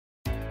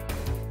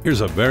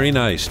Here's a very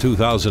nice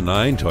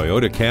 2009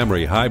 Toyota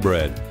Camry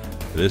Hybrid.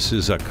 This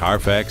is a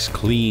Carfax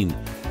clean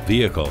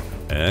vehicle,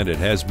 and it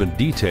has been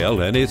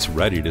detailed and it's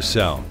ready to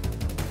sell.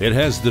 It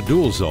has the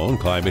dual zone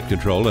climate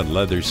control and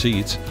leather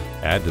seats.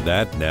 Add to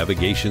that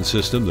navigation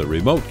system, the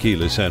remote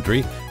keyless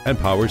entry, and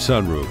power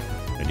sunroof.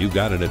 And you've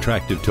got an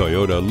attractive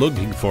Toyota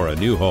looking for a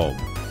new home.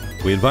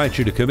 We invite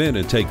you to come in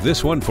and take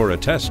this one for a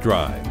test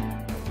drive.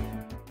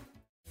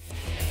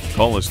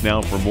 Call us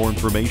now for more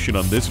information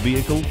on this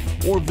vehicle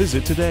or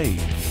visit today.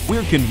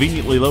 We're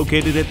conveniently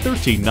located at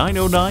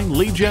 13909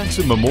 Lee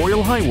Jackson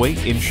Memorial Highway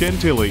in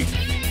Chantilly.